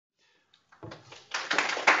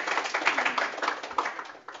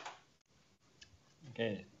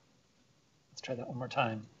Okay, let's try that one more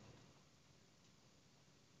time.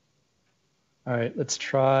 All right, let's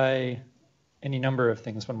try any number of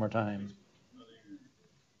things one more time.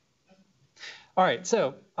 All right, so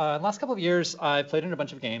in the last couple of years, I've played in a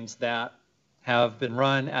bunch of games that have been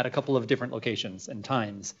run at a couple of different locations and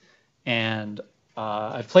times. And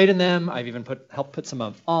I've played in them. I've even helped put some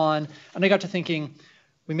of on. And I got to thinking,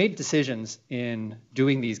 we made decisions in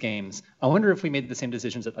doing these games. I wonder if we made the same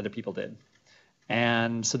decisions that other people did.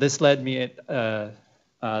 And so this led me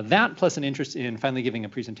that plus an interest in finally giving a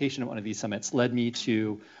presentation at one of these summits led me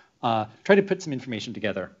to try to put some information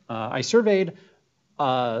together. I surveyed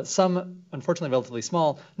some, unfortunately, relatively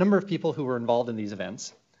small number of people who were involved in these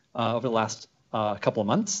events over the last couple of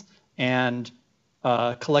months, and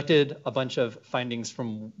collected a bunch of findings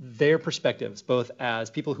from their perspectives, both as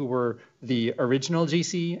people who were the original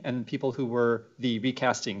GC and people who were the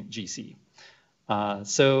recasting GC.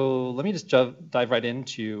 So let me just dive right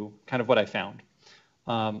into kind of what I found.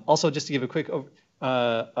 Also, just to give a quick,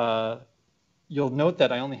 you'll note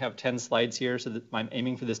that I only have 10 slides here, so that I'm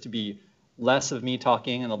aiming for this to be less of me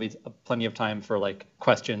talking, and there'll be plenty of time for like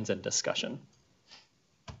questions and discussion.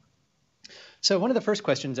 So one of the first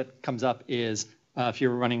questions that comes up is, if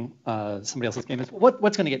you're running somebody else's game, is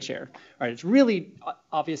what's going to get shared? All right, it's really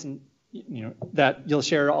obvious, and that you'll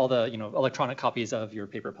share all the electronic copies of your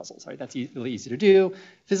paper puzzles. Right, that's really easy to do.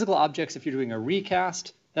 Physical objects, if you're doing a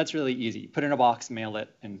recast, that's really easy. Put it in a box, mail it,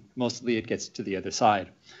 and mostly it gets to the other side.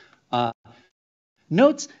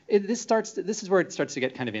 Notes, this is where it starts to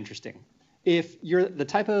get kind of interesting. If you're the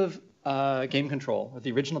type of game control, or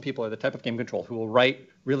the original people are the type of game control who will write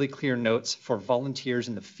really clear notes for volunteers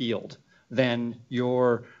in the field, then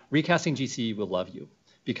your recasting GC will love you,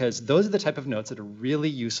 because those are the type of notes that are really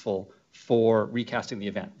useful for recasting the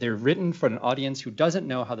event. They're written for an audience who doesn't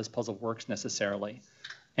know how this puzzle works necessarily,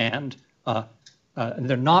 and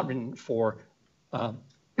they're not written for, pardon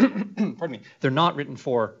me, they're not written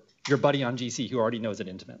for your buddy on GC who already knows it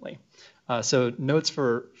intimately. So notes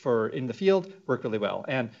for in the field work really well.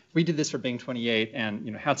 And we did this for Bing 28,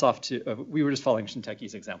 and hats off to, we were just following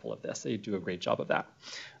Shinteki's example of this. They do a great job of that.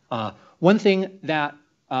 One thing that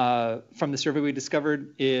from the survey I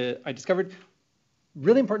discovered,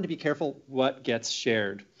 really important to be careful what gets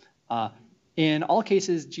shared. In all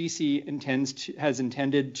cases, GC has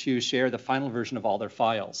intended to share the final version of all their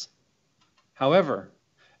files. However,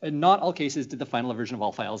 in not all cases did the final version of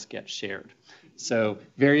all files get shared. So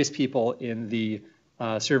various people in the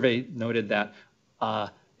survey noted that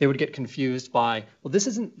they would get confused by, well, this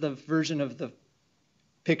isn't the version of the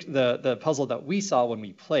puzzle that we saw when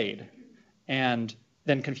we played, and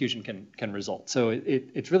then confusion can result. So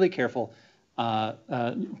it's really careful. A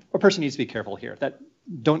person needs to be careful here. That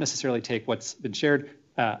don't necessarily take what's been shared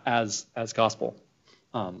as gospel.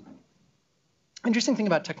 Interesting thing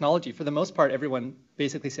about technology, for the most part, everyone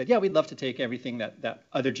basically said, yeah, we'd love to take everything that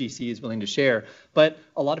other GC is willing to share. But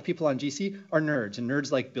a lot of people on GC are nerds, and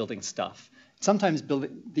nerds like building stuff. Sometimes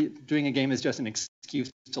doing a game is just an excuse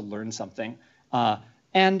to learn something.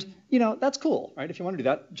 And that's cool, right? If you want to do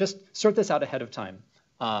that, just sort this out ahead of time.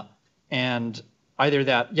 And either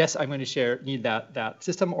that, yes, I'm going to need that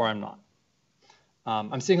system, or I'm not.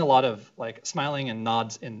 I'm seeing a lot of like smiling and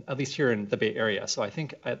nods at least here in the Bay Area. So I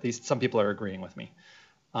think at least some people are agreeing with me.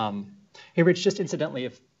 Hey, Rich, just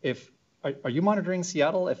incidentally, are you monitoring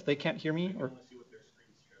Seattle if they can't hear me? Or?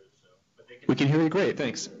 We can hear you great,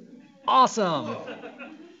 thanks. Awesome.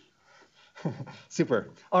 Super.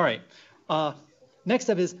 All right.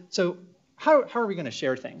 Next up is, so how are we going to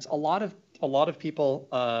share things? A lot of people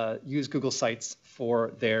use Google Sites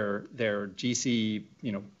for their GC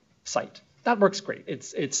site. That works great.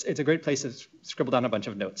 It's a great place to scribble down a bunch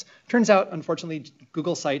of notes. Turns out, unfortunately,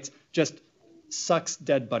 Google Sites just sucks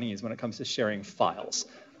dead bunnies when it comes to sharing files.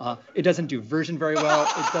 It doesn't do version very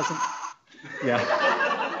well. It doesn't. Yeah.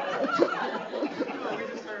 We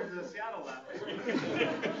just heard the Seattle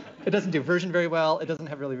laughing. It doesn't do version very well. It doesn't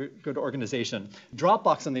have really good organization.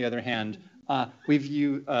 Dropbox, on the other hand, I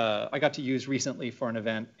got to use recently for an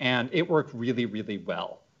event, and it worked really, really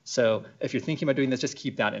well. So if you're thinking about doing this, just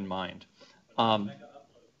keep that in mind.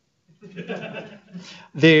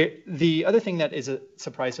 The other thing that is a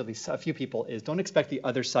surprise to at least a few people is don't expect the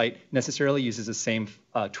other site necessarily uses the same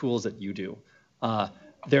tools that you do.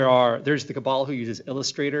 There's the cabal who uses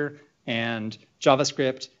Illustrator and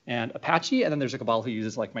JavaScript and Apache, and then there's a cabal who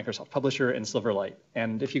uses like Microsoft Publisher and Silverlight.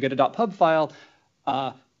 And if you get a .pub file,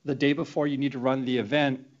 the day before you need to run the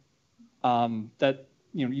event,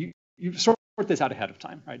 you sort this out ahead of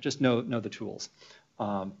time, right? Just know the tools.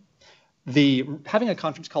 Having a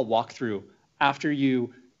conference call walkthrough after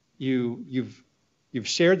you've You've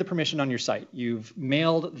shared the permission on your site. You've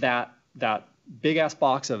mailed that big ass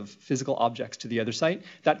box of physical objects to the other site.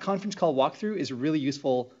 That conference call walkthrough is a really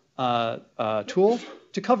useful tool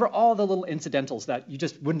to cover all the little incidentals that you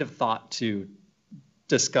just wouldn't have thought to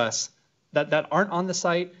discuss that aren't on the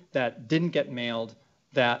site, that didn't get mailed,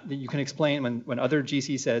 that you can explain when other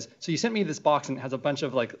GC says, so you sent me this box and it has a bunch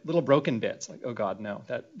of like little broken bits. Like, oh God, no,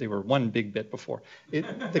 that they were one big bit before.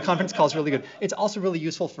 The conference call is really good. It's also really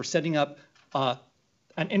useful for setting up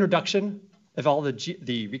an introduction of all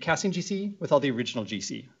the recasting GC with all the original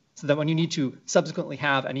GC. So that when you need to subsequently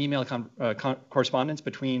have an email correspondence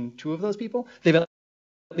between two of those people, they've at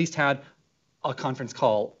least had a conference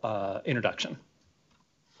call introduction.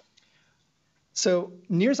 So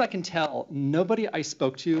near as I can tell, nobody I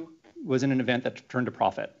spoke to was in an event that turned a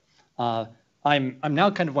profit. I'm now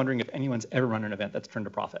kind of wondering if anyone's ever run an event that's turned a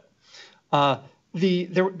profit.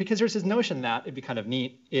 Because there's this notion that it'd be kind of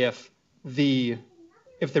neat if the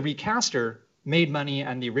recaster made money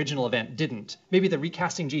and the original event didn't. Maybe the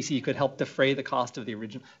recasting GC could help defray the cost of the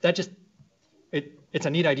original. It's a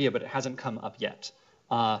neat idea, but it hasn't come up yet.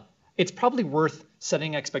 It's probably worth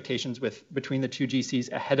setting expectations between the two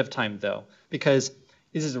GCs ahead of time, though, because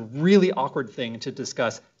this is a really awkward thing to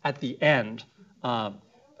discuss at the end,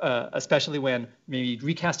 especially when maybe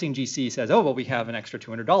recasting GC says, oh, well, we have an extra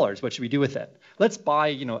 $200. What should we do with it? Let's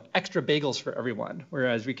buy, extra bagels for everyone.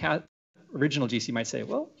 Whereas original GC might say,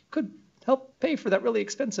 well, you could help pay for that really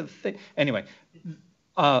expensive thing. Anyway,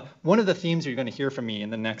 one of the themes you're going to hear from me in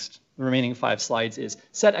the remaining 5 slides is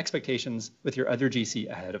set expectations with your other GC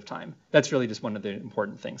ahead of time. That's really just one of the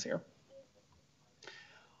important things here.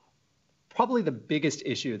 Probably the biggest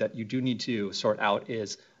issue that you do need to sort out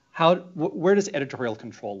is where does editorial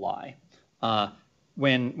control lie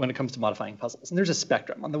when it comes to modifying puzzles? And there's a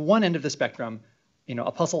spectrum. On the one end of the spectrum,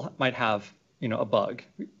 a puzzle might have a bug.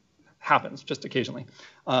 Happens just occasionally.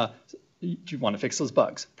 Do you want to fix those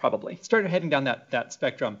bugs? Probably. Start heading down that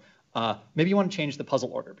spectrum. Maybe you want to change the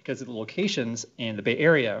puzzle order because the locations in the Bay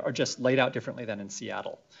Area are just laid out differently than in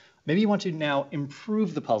Seattle. Maybe you want to now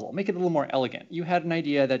improve the puzzle, make it a little more elegant. You had an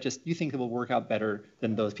idea that you think it will work out better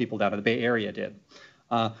than those people down in the Bay Area did.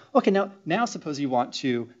 Okay, now suppose you want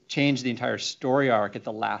to change the entire story arc at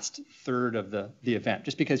the last third of the event,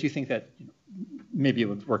 just because you think that maybe it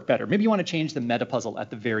would work better. Maybe you want to change the meta puzzle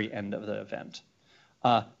at the very end of the event.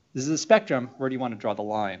 This is a spectrum. Where do you want to draw the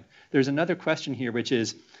line? There's another question here, which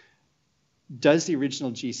is, does the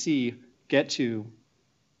original GC get to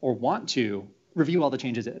or want to review all the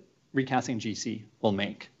changes that recasting GC will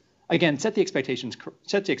make? Again, set the expectations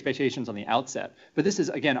on the outset. But this is,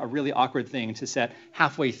 again, a really awkward thing to set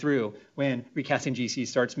halfway through when recasting GC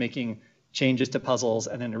starts making changes to puzzles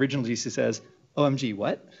and then original GC says, OMG,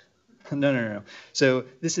 what? No. So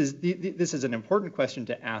this is an important question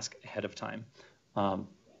to ask ahead of time. And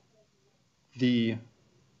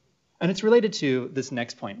it's related to this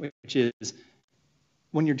next point, which is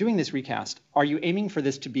when you're doing this recast, are you aiming for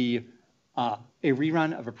this to be a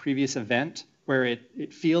rerun of a previous event where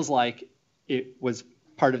it feels like it was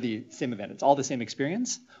part of the same event? It's all the same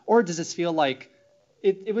experience? Or does this feel like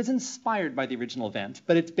it was inspired by the original event,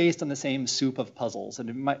 but it's based on the same soup of puzzles, and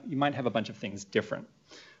you might have a bunch of things different?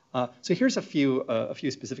 So here's a few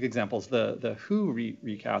specific examples. The Who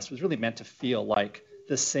recast was really meant to feel like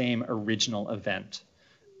the same original event.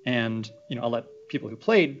 And I'll let people who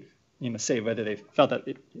played say whether they felt that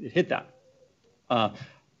it hit that.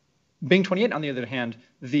 Bing 28, on the other hand,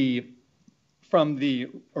 from the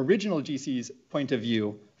original GC's point of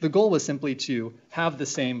view, the goal was simply to have the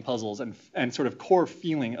same puzzles and sort of core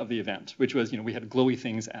feeling of the event, which was we had glowy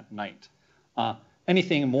things at night.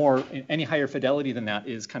 Anything more, any higher fidelity than that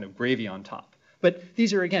is kind of gravy on top. But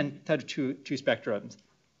these are, again, two spectrums.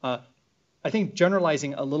 I think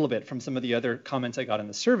generalizing a little bit from some of the other comments I got in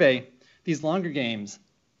the survey, these longer games,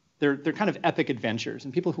 they're kind of epic adventures,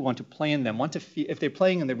 and people who want to play in them want to feel, if they're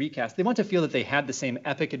playing in the recast, they want to feel that they had the same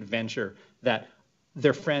epic adventure that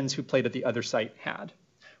their friends who played at the other site had.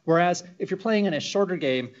 Whereas if you're playing in a shorter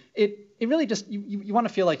game, it really just, you want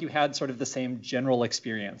to feel like you had sort of the same general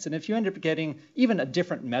experience. And if you end up getting even a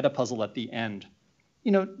different meta puzzle at the end,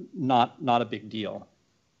 not a big deal.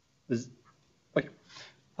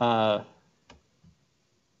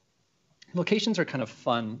 Locations are kind of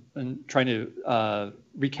fun in trying to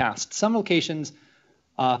recast. Some locations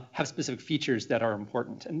have specific features that are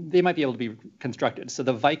important, and they might be able to be constructed. So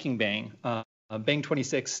the Viking Bang, Bang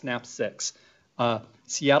 26, Snap 6.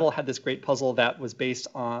 Seattle had this great puzzle that was based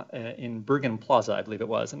on in Bergen Plaza, I believe it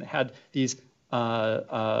was, and it had these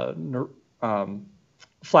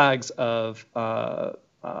flags of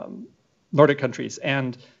Nordic countries.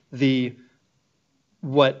 And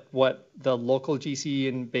what the local GC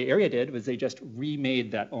in Bay Area did was they just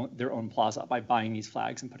remade their own plaza by buying these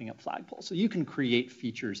flags and putting up flagpoles. So you can create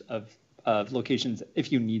features of locations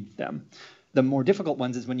if you need them. The more difficult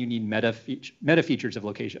ones is when you need meta features of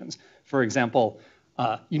locations. For example,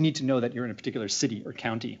 you need to know that you're in a particular city or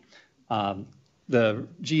county. The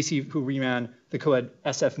GC who reran the co-ed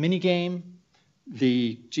SF minigame,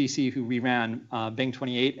 the GC who reran Bang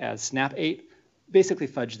 28 as Snap 8, basically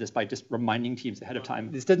fudged this by just reminding teams ahead of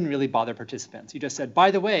time. This didn't really bother participants. He just said,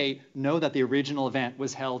 by the way, know that the original event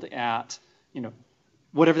was held at,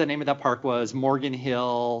 whatever the name of that park was, Morgan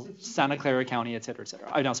Hill, Santa Clara County, et cetera, et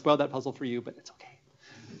cetera. I now spoiled that puzzle for you, but it's okay.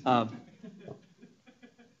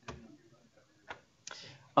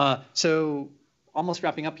 So almost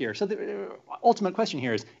wrapping up here. So the ultimate question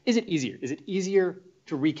here is it easier? Is it easier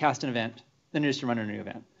to recast an event than it is to run a new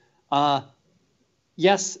event?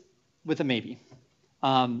 Yes, with a maybe.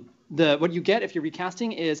 What you get if you're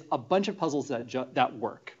recasting is a bunch of puzzles that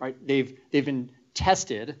work, right? They've been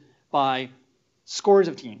tested by scores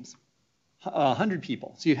of teams, 100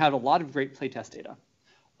 people. So you have a lot of great playtest data.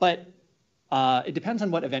 But it depends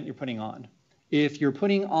on what event you're putting on. If you're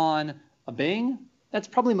putting on a Bang, that's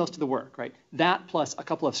probably most of the work, right? That plus a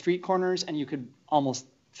couple of street corners, and you could almost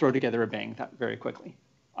throw together a Bang that very quickly.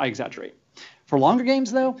 I exaggerate. For longer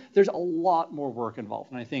games, though, there's a lot more work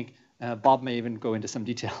involved. And I think Bob may even go into some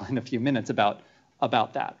detail in a few minutes about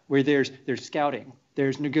that, where there's scouting,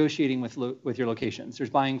 there's negotiating with your locations, there's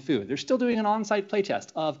buying food, there's still doing an on-site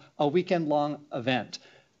playtest of a weekend-long event.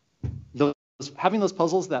 Having those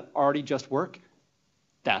puzzles that already just work,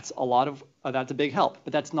 that's a big help,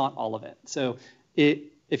 but that's not all of it. So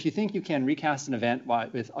if you think you can recast an event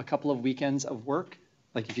with a couple of weekends of work,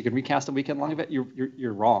 like if you can recast a weekend-long event,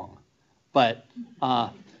 you're wrong. But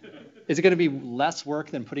is it going to be less work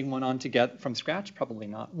than putting one on together from scratch? Probably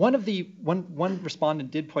not. One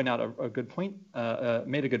respondent did point out a good point,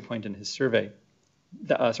 made a good point in his survey,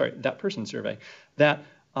 that person's survey, that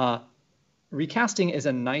recasting is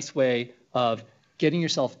a nice way of getting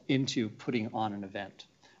yourself into putting on an event.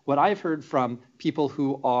 What I've heard from people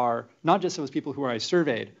who are, not just those people who I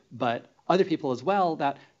surveyed, but other people as well,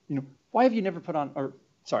 that, why have you never put on, or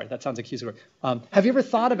sorry, that sounds accusatory. Have you ever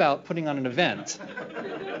thought about putting on an event?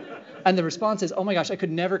 And the response is, oh my gosh, I could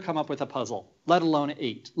never come up with a puzzle, let alone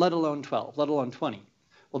 8, let alone 12, let alone 20.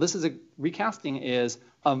 Well, recasting is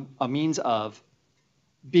a means of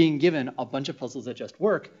being given a bunch of puzzles that just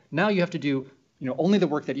work. Now you have to do only the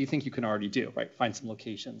work that you think you can already do, right? Find some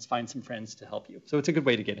locations, find some friends to help you. So it's a good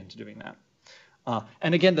way to get into doing that.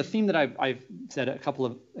 And again, the theme that I've said in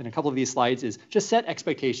a couple of these slides is just set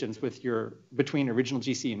expectations between original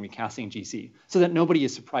GC and recasting GC, so that nobody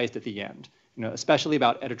is surprised at the end. Especially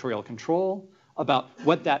about editorial control, about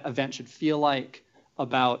what that event should feel like,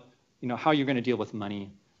 about how you're going to deal with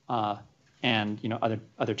money, and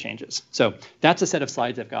other changes. So that's a set of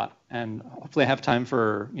slides I've got, and hopefully I have time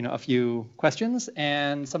for a few questions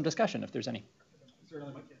and some discussion if there's any.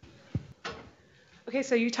 Okay,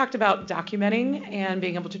 so you talked about documenting and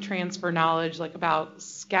being able to transfer knowledge, like about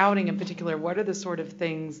scouting in particular. What are the sort of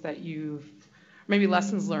things that maybe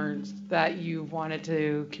lessons learned that you've wanted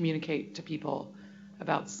to communicate to people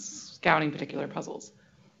about scouting particular puzzles?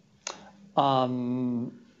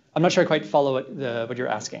 I'm not sure I quite follow what you're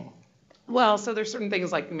asking. Well, so there's certain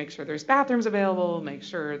things like make sure there's bathrooms available, make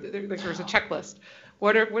sure there's a checklist.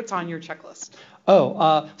 What's on your checklist?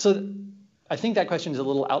 So I think that question is a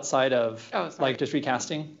little outside of just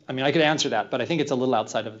recasting. I mean, I could answer that, but I think it's a little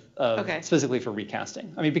outside of specifically for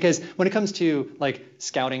recasting. I mean, because when it comes to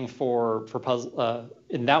scouting for puzzle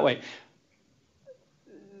in that way,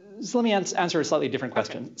 so let me answer a slightly different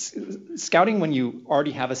question. Okay. Scouting when you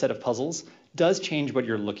already have a set of puzzles does change what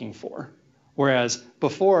you're looking for. Whereas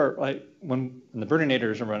before, when the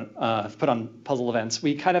Burninators have put on puzzle events,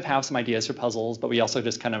 we kind of have some ideas for puzzles, but we also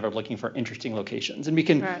just kind of are looking for interesting locations. And we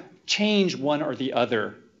can change one or the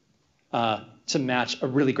other to match a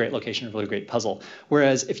really great location, a really great puzzle.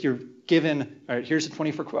 Whereas if you're given, all right, here's the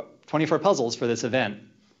 24 puzzles for this event,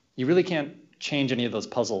 you really can't change any of those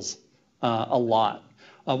puzzles a lot.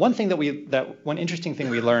 One interesting thing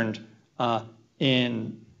we learned from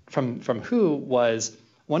Who was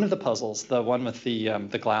one of the puzzles, the one with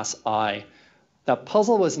the glass eye. That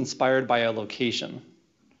puzzle was inspired by a location,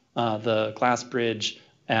 the glass bridge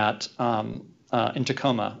in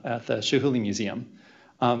Tacoma at the Chihuly Museum.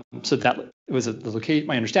 So that was the location.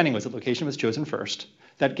 My understanding was the location was chosen first.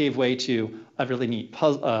 That gave way to a really neat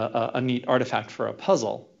a neat artifact for a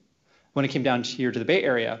puzzle. When it came down here to the Bay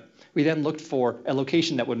Area, we then looked for a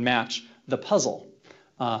location that would match the puzzle,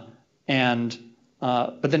 but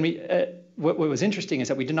then we what was interesting is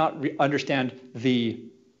that we did not understand the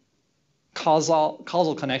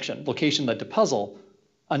causal connection, location led to puzzle,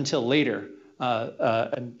 until later.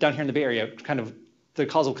 And down here in the Bay Area, kind of the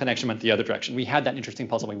causal connection went the other direction. We had that interesting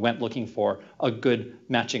puzzle. We went looking for a good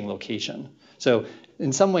matching location. So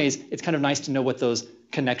in some ways, it's kind of nice to know what those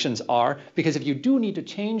connections are, because if you do need to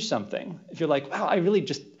change something, if you're like, wow,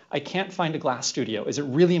 I can't find a glass studio. Is it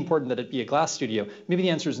really important that it be a glass studio? Maybe the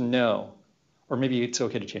answer is no, or maybe it's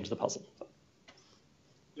okay to change the puzzle.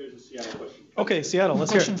 There's a Seattle question. Okay, Seattle,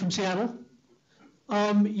 let's hear Question it. from Seattle.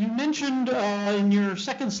 You mentioned in your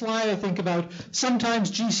second slide, I think, about sometimes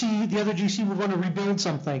the other GC would want to rebuild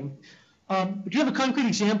something. Do you have a concrete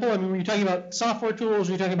example? I mean, were you talking about software tools?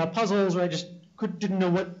 Were you talking about puzzles? Or I just didn't know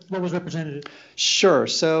what was represented? Sure.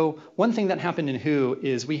 So one thing that happened in Who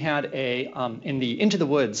is we had in the Into the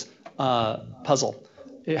Woods puzzle,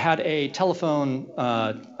 it had a telephone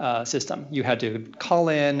system. You had to call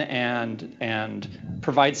in and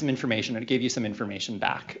provide some information, and it gave you some information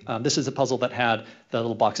back. This is a puzzle that had the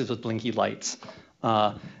little boxes with blinky lights.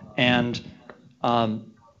 And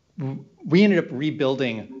we ended up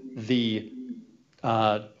rebuilding the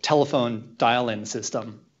telephone dial-in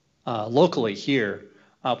system locally here.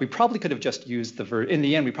 We probably could have just used in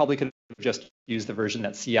the end, we probably could have just used the version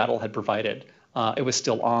that Seattle had provided. It was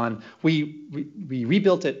still on. We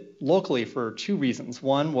rebuilt it locally for two reasons.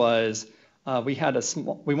 One was we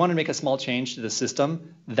wanted to make a small change to the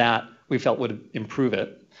system that we felt would improve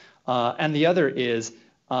it. And the other is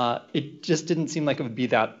it just didn't seem like it would be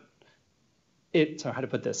that, sorry, how to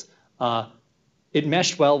put this? It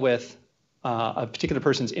meshed well with a particular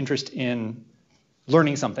person's interest in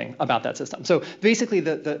learning something about that system. So basically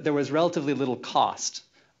there was relatively little cost.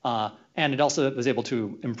 And it also was able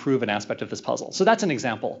to improve an aspect of this puzzle. So that's an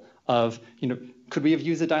example of, could we have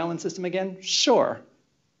used a dial-in system again? Sure,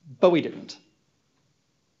 but we didn't.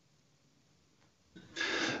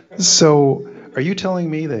 So are you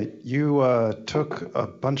telling me that you took a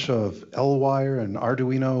bunch of L-wire and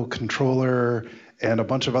Arduino controller and a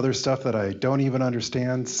bunch of other stuff that I don't even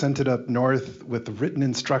understand, sent it up north with the written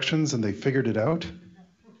instructions, and they figured it out?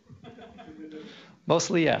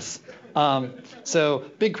 Mostly yes. So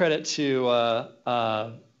big credit to,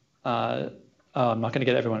 I'm not going to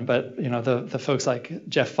get everyone, but the folks like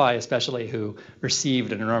Jeff Fye especially, who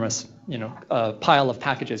received an enormous pile of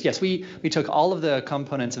packages. Yes, we took all of the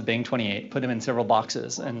components of Bang 28, put them in several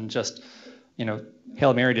boxes, and just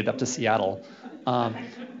Hail Married it up to Seattle.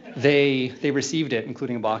 They received it,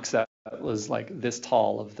 including a box that was like this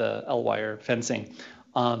tall of the L-wire fencing.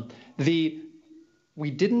 We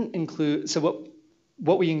didn't include, so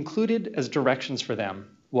what we included as directions for them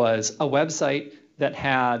was a website that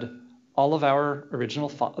had all of our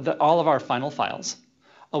all of our final files,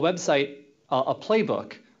 a website, a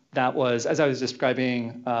playbook that was, as I was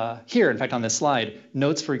describing here, in fact on this slide,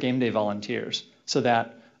 notes for game day volunteers, so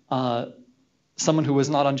that someone who was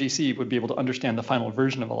not on GC would be able to understand the final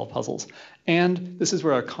version of all the puzzles. And this is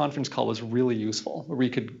where our conference call was really useful, where we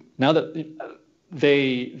could, now that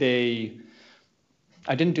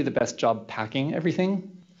I didn't do the best job packing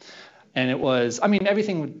everything. And it was,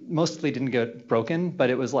 everything mostly didn't get broken, but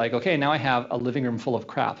it was like, okay, now I have a living room full of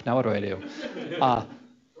crap. Now what do I do?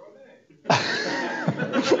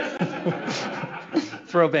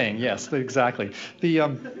 Throw Bang, yes, exactly. The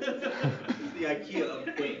IKEA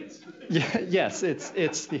of games. Yeah, yes, it's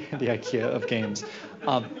the IKEA of games.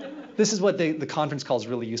 This is what the conference call is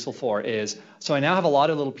really useful for, is, so I now have a lot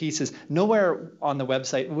of little pieces. Nowhere on the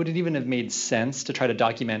website would it even have made sense to try to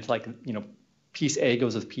document, like, piece A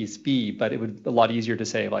goes with piece B, but it would be a lot easier to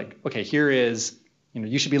say, like, okay, here is,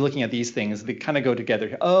 you should be looking at these things. They kind of go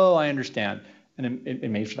together. Oh, I understand. And it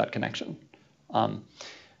made for that connection.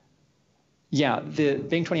 Yeah, the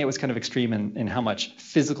Bang 28 was kind of extreme in how much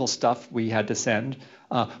physical stuff we had to send.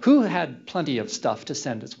 Who had plenty of stuff to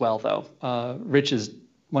send as well, though.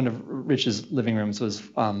 One of Rich's living rooms was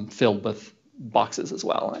filled with boxes as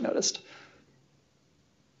well, I noticed.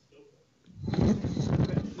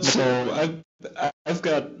 So I've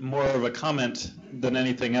got more of a comment than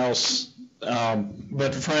anything else,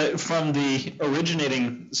 but from the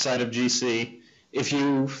originating side of GC, if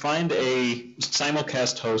you find a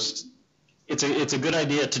simulcast host, it's a good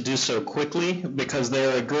idea to do so quickly, because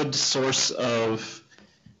they're a good source of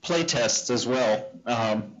play tests as well,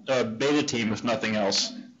 a beta team if nothing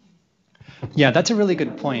else. Yeah, that's a really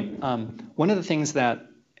good point. One of the things that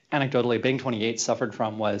anecdotally Bang 28 suffered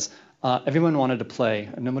from was everyone wanted to play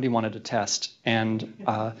and nobody wanted to test. And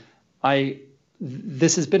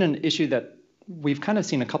this has been an issue that we've kind of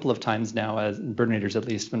seen a couple of times now, as Birdinators at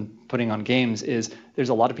least, when putting on games, is there's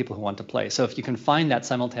a lot of people who want to play. So if you can find that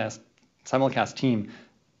simulcast team,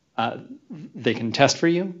 They can test for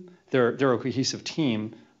you. They're a cohesive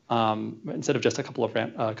team instead of just a couple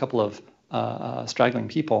of straggling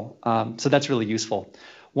people. So that's really useful.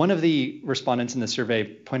 One of the respondents in the survey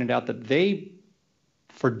pointed out that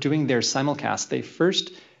for doing their simulcast,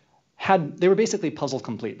 they were basically puzzle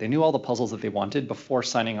complete. They knew all the puzzles that they wanted before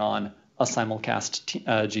signing on a simulcast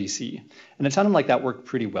GC. And it sounded like that worked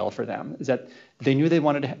pretty well for them, is that they knew they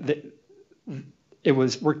wanted to,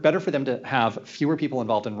 worked better for them to have fewer people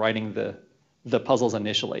involved in writing the puzzles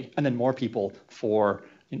initially, and then more people for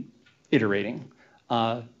iterating.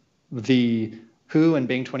 The Who and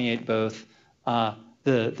Bing 28 both,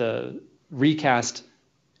 the recast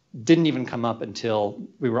didn't even come up until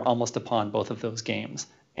we were almost upon both of those games.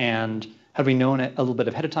 And had we known it a little bit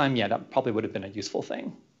ahead of time, yeah, that probably would have been a useful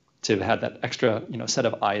thing to have that extra, set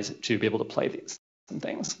of eyes to be able to play these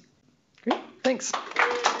things. Great, thanks.